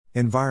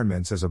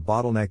Environments as a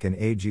Bottleneck in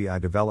AGI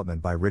Development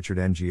by Richard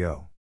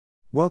Ngo.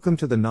 Welcome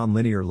to the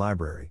Nonlinear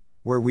Library,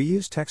 where we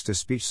use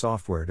text-to-speech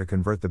software to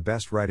convert the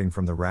best writing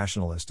from the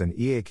Rationalist and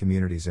EA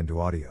communities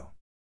into audio.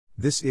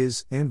 This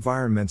is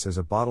Environments as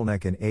a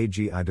Bottleneck in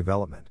AGI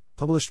Development,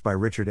 published by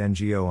Richard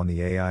Ngo on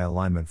the AI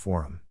Alignment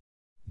Forum.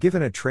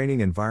 Given a training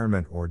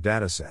environment or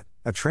dataset,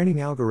 a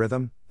training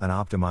algorithm, an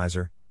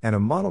optimizer, and a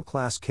model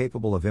class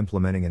capable of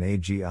implementing an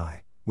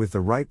AGI, with the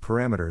right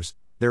parameters,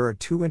 there are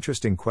two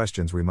interesting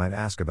questions we might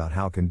ask about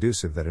how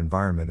conducive that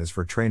environment is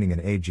for training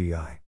an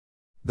AGI.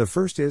 The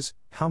first is,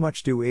 how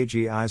much do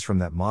AGIs from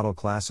that model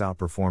class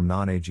outperform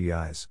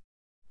non-AGIs?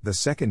 The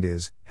second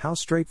is, how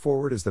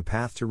straightforward is the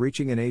path to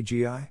reaching an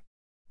AGI?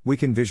 We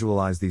can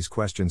visualize these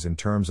questions in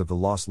terms of the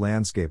loss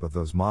landscape of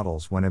those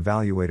models when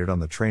evaluated on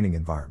the training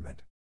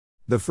environment.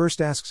 The first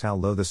asks how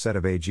low the set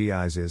of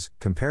AGIs is,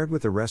 compared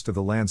with the rest of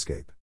the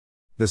landscape.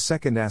 The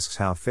second asks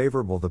how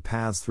favorable the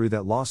paths through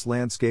that loss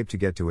landscape to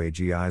get to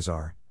AGIs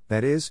are,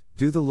 that is,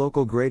 do the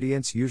local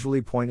gradients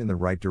usually point in the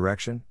right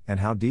direction,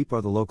 and how deep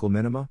are the local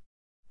minima?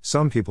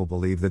 Some people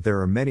believe that there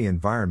are many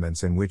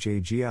environments in which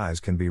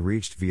AGIs can be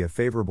reached via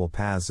favorable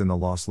paths in the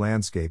loss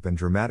landscape and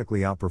dramatically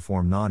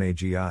outperform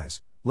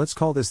non-AGIs. Let's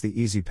call this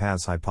the easy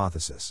paths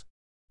hypothesis.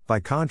 By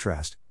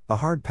contrast, the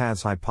hard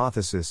paths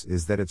hypothesis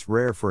is that it's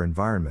rare for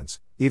environments,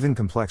 even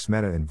complex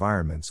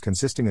meta-environments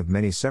consisting of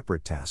many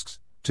separate tasks,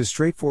 to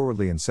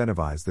straightforwardly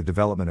incentivize the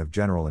development of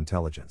general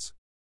intelligence.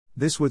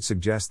 This would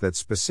suggest that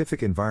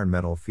specific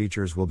environmental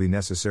features will be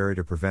necessary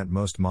to prevent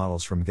most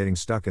models from getting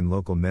stuck in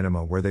local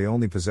minima where they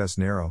only possess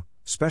narrow,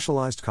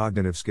 specialized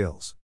cognitive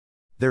skills.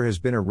 There has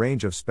been a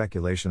range of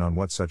speculation on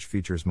what such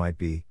features might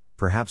be,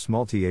 perhaps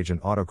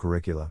multi-agent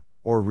autocurricula,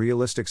 or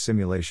realistic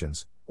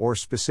simulations, or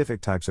specific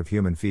types of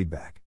human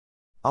feedback.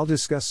 I'll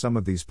discuss some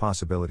of these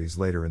possibilities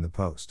later in the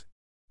post.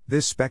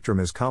 This spectrum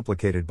is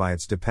complicated by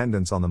its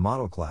dependence on the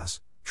model class,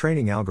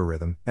 training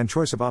algorithm, and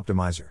choice of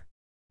optimizer.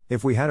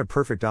 If we had a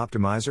perfect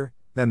optimizer,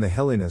 then the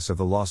hilliness of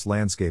the loss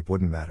landscape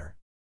wouldn't matter.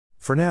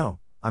 For now,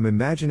 I'm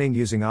imagining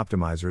using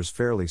optimizers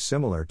fairly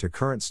similar to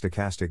current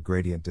stochastic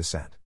gradient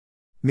descent.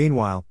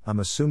 Meanwhile, I'm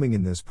assuming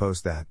in this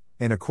post that,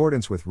 in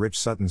accordance with Rich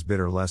Sutton's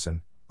bitter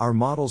lesson, our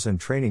models and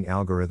training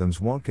algorithms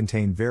won't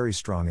contain very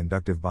strong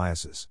inductive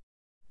biases.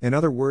 In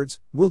other words,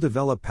 we'll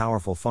develop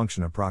powerful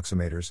function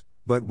approximators,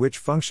 but which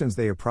functions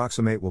they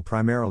approximate will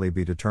primarily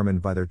be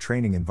determined by their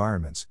training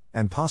environments,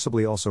 and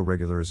possibly also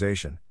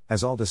regularisation,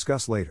 as I'll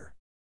discuss later.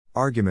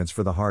 Arguments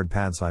for the hard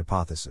paths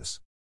hypothesis.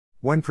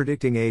 When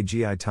predicting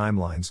AGI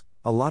timelines,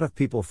 a lot of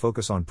people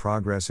focus on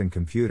progress in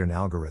compute and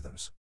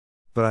algorithms.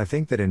 But I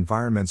think that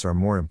environments are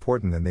more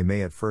important than they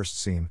may at first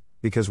seem,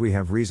 because we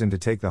have reason to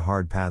take the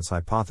hard paths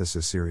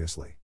hypothesis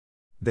seriously.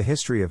 The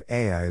history of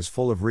AI is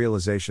full of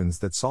realizations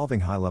that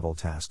solving high-level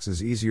tasks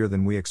is easier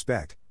than we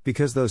expect,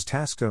 because those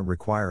tasks don't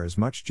require as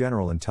much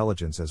general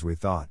intelligence as we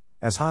thought,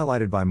 as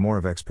highlighted by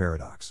Moravec's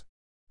paradox.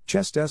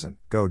 Chess doesn't,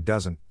 Go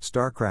doesn't,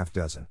 Starcraft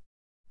doesn't.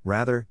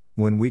 Rather,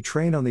 when we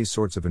train on these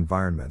sorts of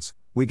environments,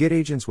 we get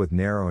agents with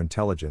narrow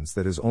intelligence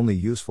that is only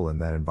useful in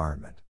that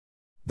environment.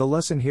 The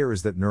lesson here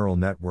is that neural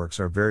networks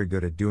are very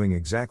good at doing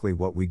exactly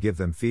what we give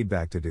them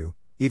feedback to do,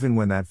 even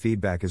when that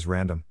feedback is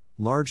random.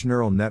 Large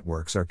neural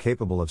networks are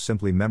capable of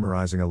simply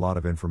memorizing a lot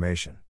of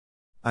information.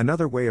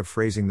 Another way of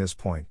phrasing this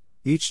point,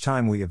 each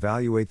time we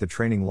evaluate the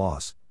training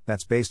loss,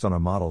 that's based on a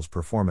model's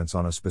performance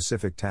on a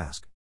specific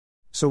task.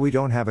 So we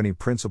don't have any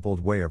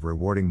principled way of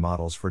rewarding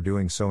models for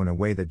doing so in a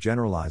way that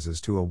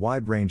generalizes to a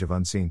wide range of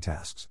unseen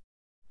tasks.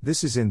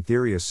 This is in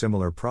theory a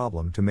similar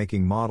problem to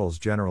making models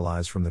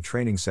generalize from the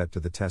training set to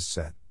the test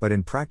set, but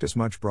in practice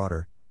much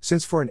broader,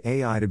 since for an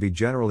AI to be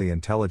generally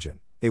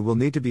intelligent, it will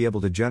need to be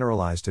able to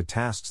generalize to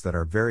tasks that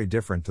are very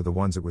different to the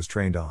ones it was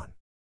trained on.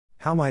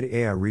 How might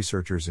AI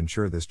researchers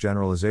ensure this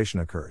generalization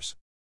occurs?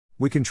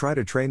 We can try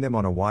to train them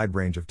on a wide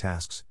range of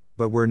tasks,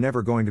 but we're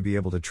never going to be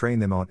able to train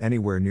them on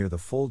anywhere near the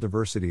full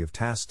diversity of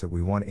tasks that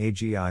we want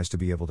AGIs to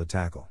be able to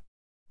tackle.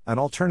 An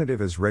alternative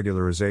is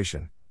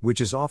regularisation, which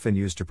is often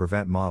used to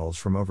prevent models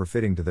from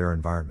overfitting to their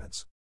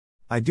environments.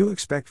 I do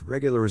expect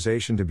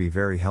regularisation to be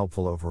very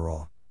helpful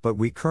overall, but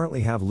we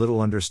currently have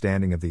little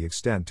understanding of the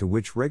extent to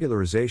which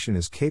regularisation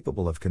is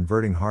capable of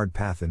converting hard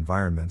path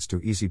environments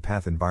to easy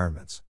path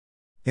environments.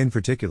 In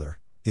particular,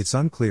 it's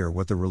unclear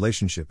what the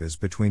relationship is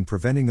between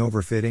preventing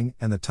overfitting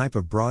and the type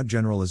of broad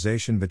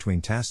generalization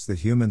between tasks that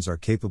humans are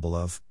capable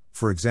of,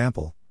 for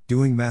example,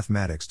 doing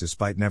mathematics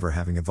despite never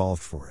having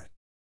evolved for it.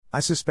 I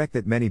suspect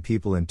that many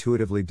people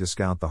intuitively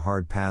discount the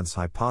hard paths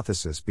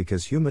hypothesis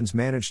because humans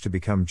manage to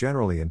become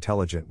generally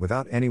intelligent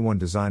without anyone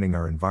designing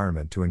our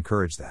environment to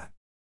encourage that.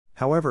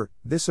 However,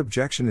 this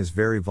objection is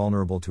very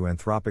vulnerable to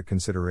anthropic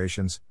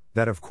considerations,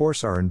 that of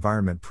course our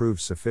environment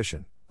proves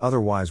sufficient,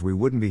 otherwise we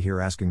wouldn't be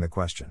here asking the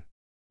question.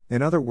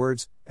 In other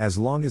words, as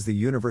long as the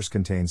universe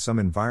contains some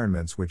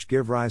environments which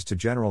give rise to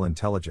general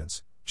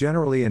intelligence,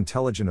 generally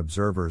intelligent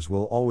observers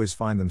will always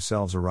find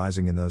themselves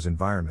arising in those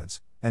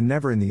environments, and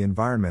never in the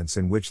environments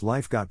in which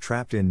life got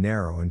trapped in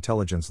narrow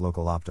intelligence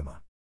local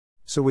optima.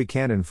 so we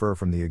can't infer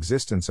from the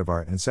existence of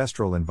our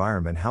ancestral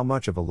environment how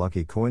much of a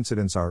lucky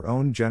coincidence our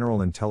own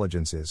general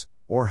intelligence is,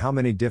 or how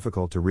many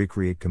difficult to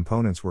recreate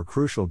components were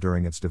crucial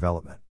during its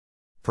development.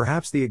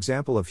 Perhaps the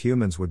example of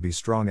humans would be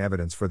strong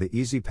evidence for the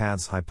easy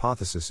paths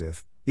hypothesis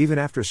if, even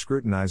after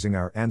scrutinizing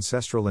our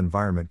ancestral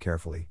environment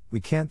carefully, we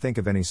can't think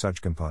of any such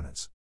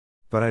components.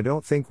 But I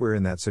don't think we're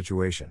in that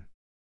situation.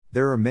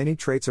 There are many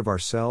traits of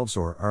ourselves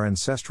or our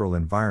ancestral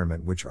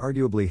environment which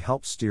arguably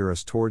help steer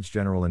us towards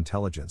general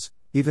intelligence,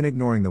 even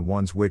ignoring the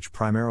ones which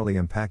primarily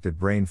impacted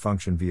brain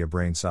function via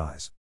brain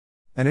size.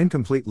 An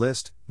incomplete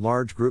list,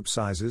 large group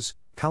sizes,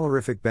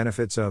 calorific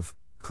benefits of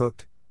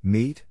cooked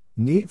meat,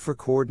 need for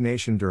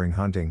coordination during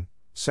hunting,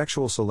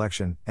 sexual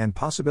selection, and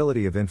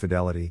possibility of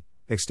infidelity,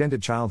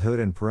 extended childhood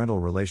and parental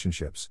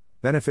relationships,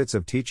 benefits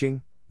of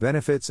teaching,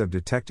 benefits of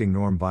detecting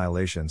norm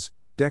violations,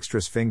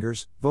 dexterous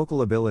fingers,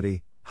 vocal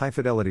ability,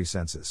 high-fidelity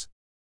senses.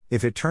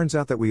 If it turns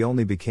out that we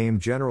only became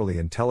generally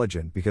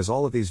intelligent because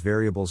all of these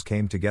variables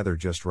came together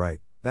just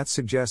right, that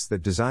suggests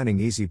that designing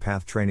easy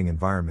path training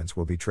environments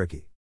will be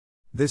tricky.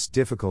 This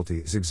difficulty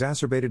is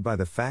exacerbated by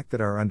the fact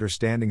that our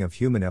understanding of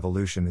human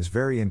evolution is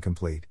very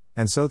incomplete,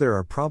 and so there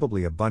are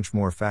probably a bunch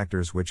more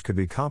factors which could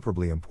be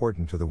comparably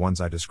important to the ones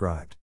I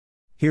described.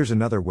 Here's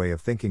another way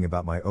of thinking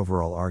about my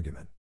overall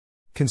argument.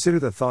 Consider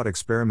the thought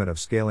experiment of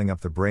scaling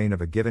up the brain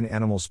of a given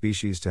animal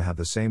species to have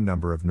the same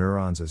number of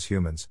neurons as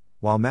humans,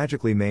 while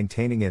magically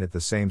maintaining it at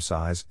the same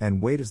size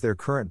and weight as their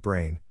current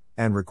brain,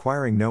 and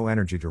requiring no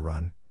energy to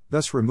run,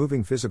 thus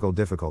removing physical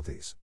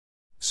difficulties.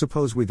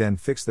 Suppose we then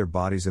fix their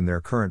bodies in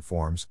their current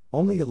forms,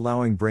 only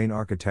allowing brain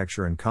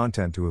architecture and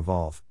content to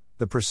evolve.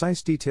 The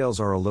precise details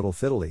are a little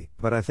fiddly,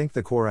 but I think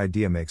the core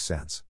idea makes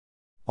sense.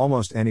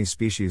 Almost any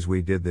species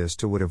we did this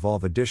to would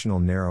evolve additional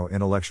narrow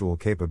intellectual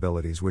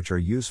capabilities which are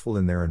useful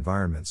in their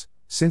environments,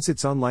 since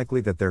it's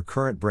unlikely that their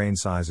current brain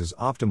size is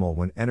optimal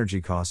when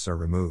energy costs are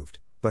removed.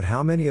 But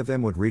how many of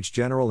them would reach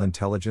general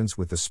intelligence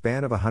with the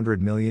span of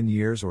 100 million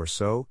years or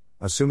so,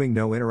 assuming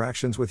no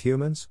interactions with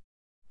humans?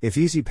 If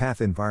easy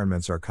path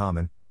environments are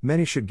common,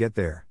 many should get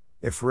there.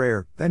 If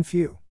rare, then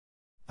few.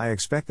 I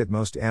expect that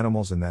most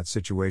animals in that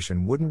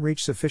situation wouldn't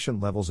reach sufficient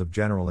levels of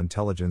general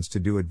intelligence to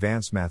do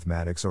advanced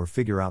mathematics or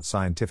figure out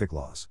scientific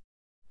laws.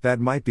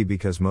 That might be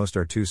because most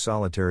are too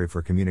solitary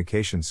for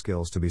communication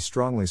skills to be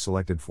strongly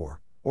selected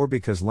for, or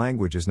because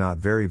language is not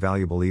very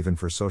valuable even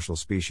for social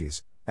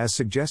species, as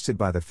suggested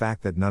by the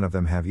fact that none of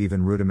them have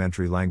even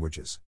rudimentary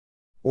languages.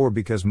 Or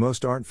because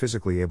most aren't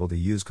physically able to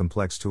use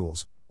complex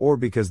tools, or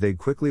because they'd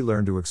quickly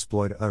learn to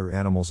exploit other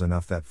animals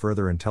enough that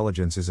further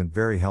intelligence isn't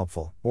very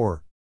helpful,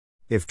 or,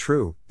 if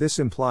true, this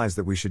implies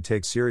that we should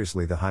take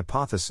seriously the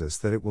hypothesis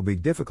that it will be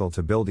difficult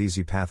to build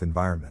easy path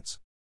environments.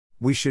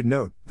 We should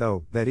note,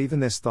 though, that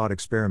even this thought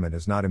experiment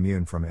is not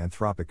immune from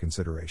anthropic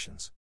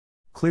considerations.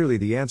 Clearly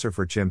the answer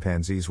for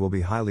chimpanzees will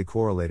be highly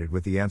correlated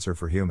with the answer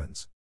for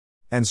humans.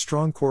 And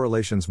strong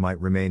correlations might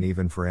remain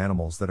even for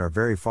animals that are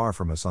very far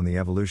from us on the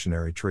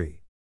evolutionary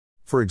tree.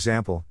 For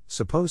example,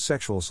 suppose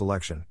sexual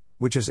selection,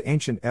 which has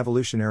ancient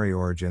evolutionary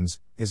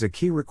origins, is a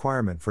key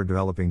requirement for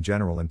developing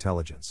general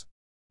intelligence.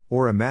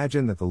 Or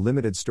imagine that the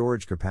limited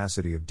storage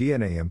capacity of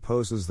DNA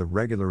imposes the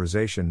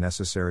regularisation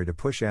necessary to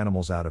push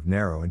animals out of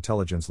narrow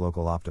intelligence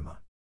local optima.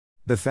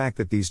 The fact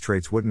that these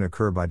traits wouldn't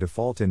occur by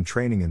default in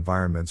training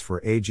environments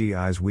for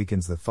AGIs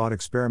weakens the thought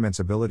experiment's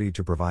ability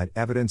to provide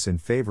evidence in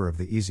favor of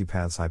the easy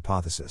paths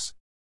hypothesis.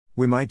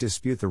 We might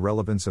dispute the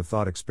relevance of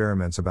thought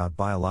experiments about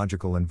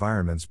biological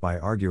environments by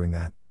arguing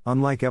that,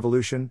 unlike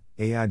evolution,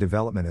 AI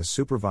development is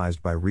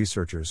supervised by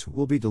researchers who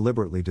will be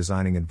deliberately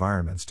designing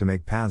environments to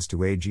make paths to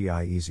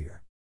AGI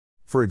easier.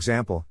 For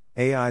example,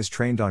 AIs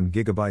trained on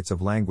gigabytes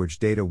of language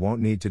data won't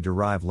need to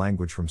derive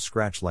language from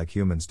scratch like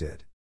humans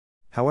did.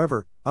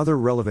 However, other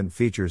relevant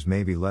features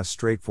may be less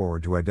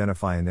straightforward to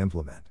identify and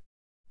implement.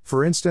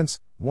 For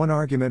instance, one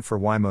argument for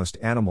why most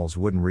animals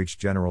wouldn't reach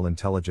general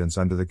intelligence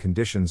under the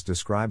conditions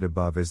described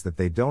above is that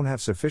they don't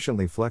have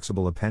sufficiently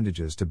flexible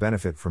appendages to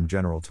benefit from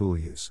general tool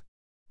use.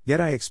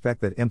 Yet I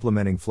expect that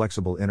implementing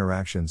flexible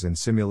interactions in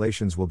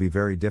simulations will be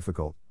very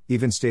difficult.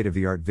 Even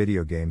state-of-the-art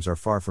video games are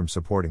far from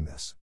supporting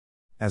this.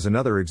 As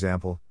another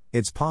example,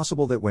 it's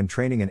possible that when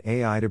training an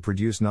AI to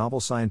produce novel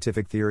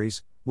scientific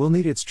theories, we'll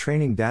need its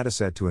training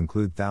dataset to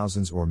include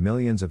thousands or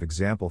millions of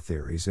example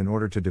theories in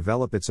order to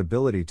develop its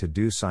ability to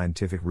do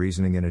scientific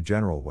reasoning in a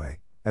general way,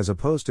 as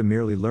opposed to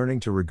merely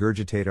learning to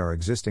regurgitate our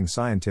existing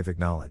scientific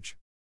knowledge.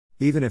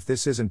 Even if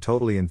this isn't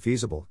totally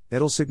infeasible,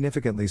 it'll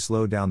significantly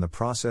slow down the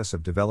process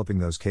of developing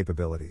those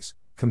capabilities,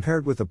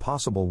 compared with the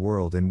possible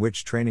world in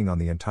which training on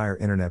the entire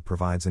internet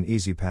provides an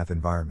easy path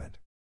environment.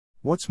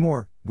 What's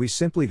more, we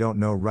simply don't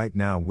know right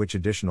now which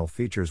additional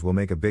features will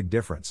make a big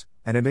difference,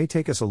 and it may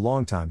take us a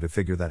long time to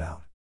figure that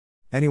out.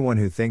 Anyone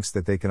who thinks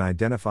that they can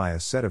identify a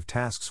set of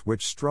tasks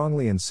which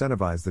strongly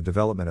incentivize the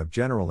development of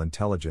general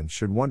intelligence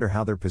should wonder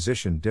how their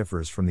position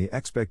differs from the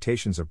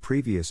expectations of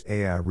previous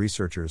AI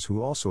researchers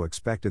who also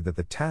expected that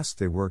the tasks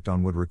they worked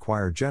on would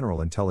require general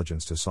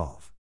intelligence to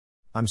solve.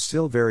 I'm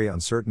still very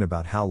uncertain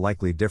about how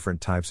likely different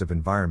types of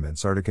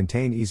environments are to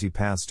contain easy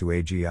paths to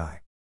AGI.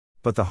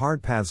 But the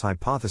hard paths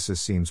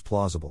hypothesis seems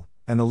plausible,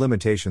 and the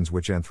limitations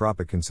which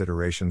anthropic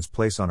considerations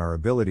place on our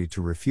ability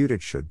to refute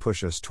it should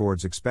push us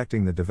towards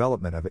expecting the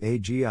development of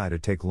AGI to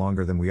take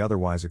longer than we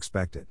otherwise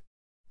expected.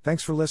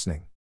 Thanks for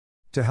listening.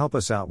 To help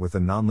us out with the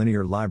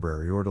Nonlinear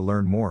Library or to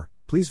learn more,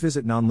 please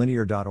visit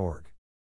nonlinear.org.